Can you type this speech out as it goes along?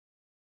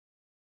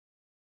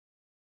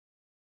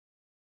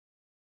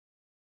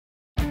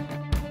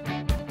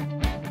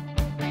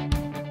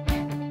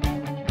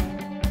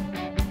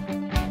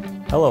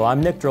Hello,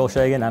 I'm Nick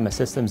Drolshagen. I'm a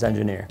systems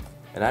engineer.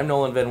 And I'm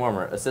Nolan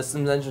VanWormer, a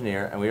systems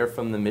engineer, and we are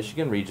from the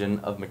Michigan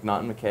region of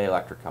McNaughton-McKay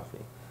Electric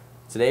Company.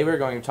 Today we're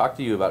going to talk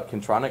to you about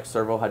Kyntronics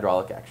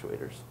servo-hydraulic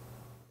actuators.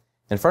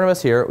 In front of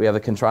us here we have a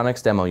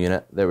Kyntronics demo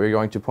unit that we're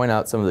going to point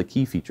out some of the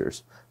key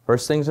features.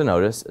 First thing to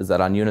notice is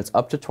that on units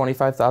up to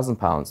 25,000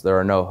 pounds there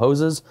are no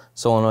hoses,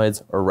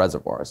 solenoids, or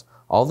reservoirs.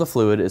 All the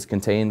fluid is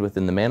contained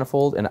within the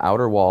manifold and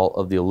outer wall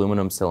of the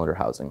aluminum cylinder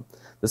housing.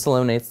 This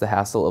eliminates the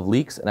hassle of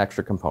leaks and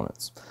extra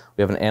components.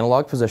 We have an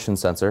analog position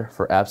sensor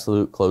for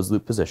absolute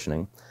closed-loop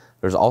positioning.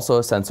 There's also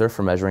a sensor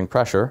for measuring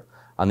pressure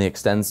on the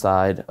extend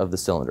side of the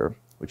cylinder,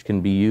 which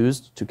can be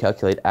used to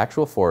calculate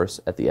actual force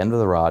at the end of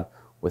the rod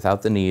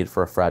without the need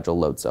for a fragile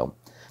load cell.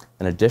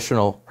 An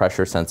additional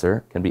pressure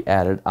sensor can be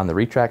added on the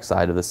retract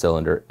side of the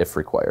cylinder if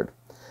required.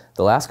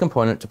 The last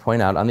component to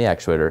point out on the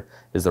actuator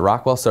is the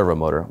Rockwell servo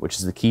motor, which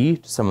is the key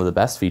to some of the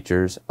best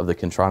features of the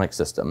Kyntronics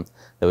system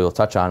that we will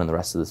touch on in the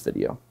rest of this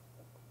video.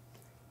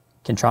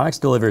 Kyntronics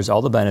delivers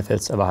all the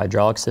benefits of a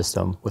hydraulic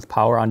system with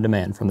power on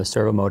demand from the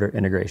servo motor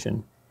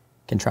integration.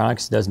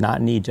 Kyntronics does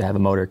not need to have a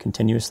motor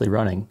continuously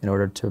running in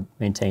order to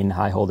maintain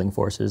high holding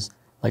forces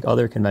like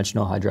other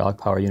conventional hydraulic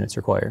power units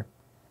require.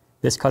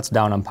 This cuts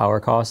down on power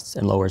costs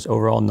and lowers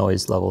overall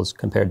noise levels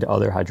compared to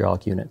other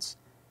hydraulic units.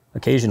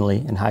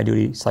 Occasionally, in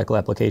high-duty cycle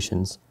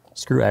applications,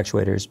 screw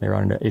actuators may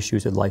run into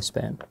issues with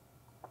lifespan.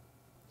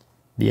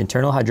 The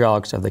internal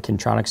hydraulics of the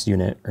Kyntronics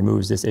unit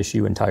removes this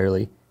issue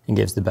entirely and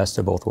gives the best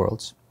of both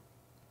worlds.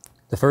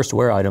 The first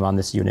wear item on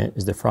this unit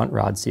is the front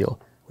rod seal,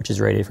 which is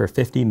rated for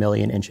 50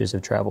 million inches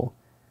of travel.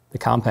 The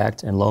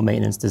compact and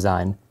low-maintenance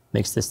design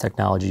makes this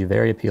technology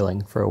very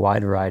appealing for a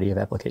wide variety of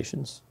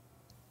applications.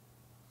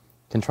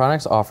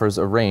 Kyntronics offers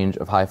a range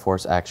of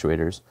high-force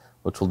actuators,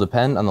 which will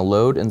depend on the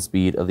load and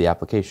speed of the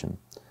application.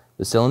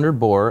 The cylinder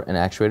bore and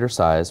actuator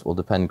size will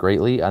depend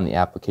greatly on the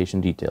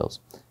application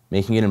details,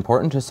 making it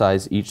important to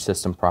size each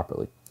system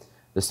properly.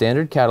 The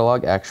standard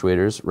catalog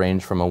actuators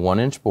range from a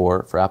 1-inch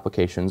bore for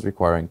applications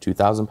requiring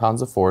 2,000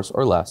 pounds of force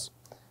or less,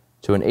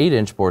 to an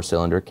 8-inch bore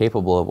cylinder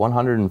capable of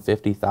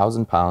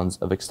 150,000 pounds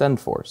of extend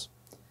force.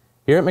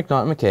 Here at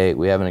McNaughton-McKay,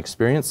 we have an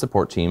experienced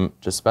support team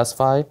to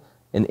specify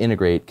and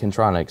integrate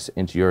Kyntronics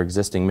into your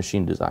existing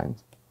machine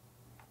designs.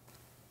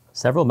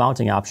 Several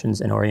mounting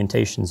options and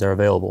orientations are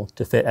available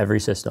to fit every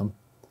system.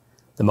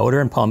 The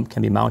motor and pump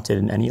can be mounted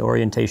in any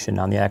orientation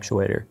on the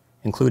actuator,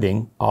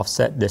 including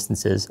offset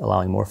distances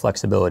allowing more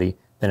flexibility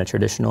than a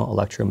traditional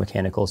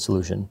electromechanical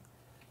solution.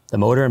 The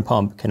motor and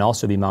pump can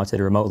also be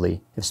mounted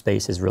remotely if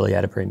space is really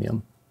at a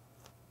premium.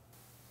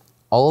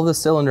 All of the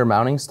cylinder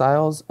mounting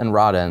styles and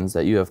rod ends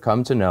that you have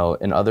come to know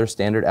in other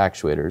standard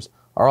actuators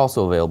are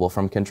also available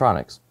from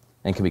Kyntronics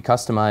and can be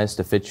customized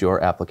to fit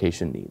your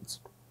application needs.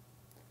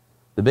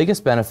 The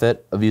biggest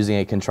benefit of using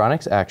a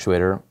Kyntronics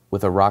actuator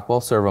with a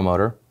Rockwell servo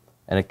motor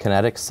and a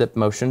Kinetix CIP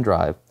motion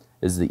drive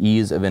is the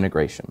ease of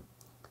integration.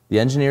 The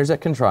engineers at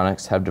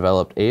Kyntronics have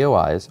developed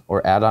AOIs,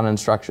 or add-on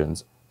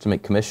instructions, to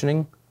make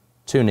commissioning,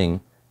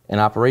 tuning, and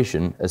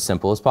operation as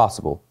simple as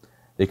possible.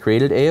 They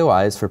created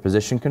AOIs for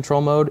position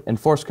control mode and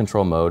force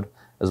control mode,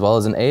 as well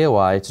as an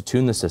AOI to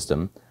tune the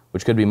system,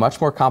 which could be much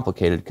more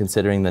complicated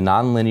considering the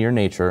non-linear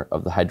nature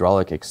of the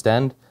hydraulic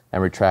extend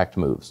and retract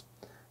moves.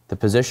 The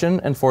position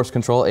and force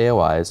control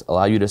AOIs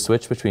allow you to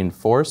switch between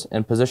force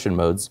and position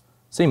modes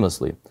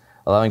seamlessly,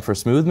 allowing for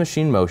smooth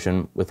machine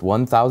motion with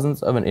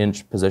 1/1000th of an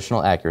inch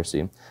positional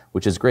accuracy,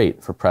 which is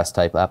great for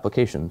press-type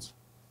applications.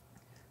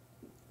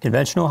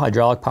 Conventional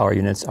hydraulic power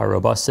units are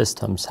robust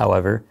systems,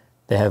 however,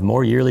 they have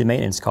more yearly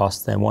maintenance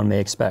costs than one may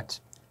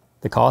expect.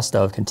 The cost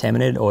of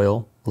contaminated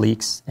oil,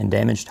 leaks, and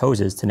damaged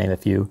hoses, to name a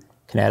few,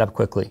 can add up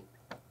quickly.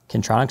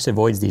 Kyntronics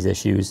avoids these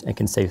issues and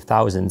can save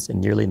thousands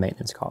in yearly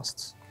maintenance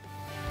costs.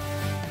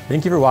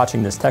 Thank you for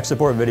watching this tech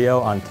support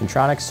video on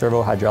Kyntronics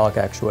servo-hydraulic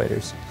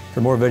actuators.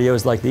 For more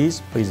videos like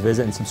these, please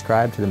visit and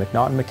subscribe to the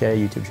McNaughton-McKay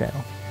YouTube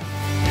channel.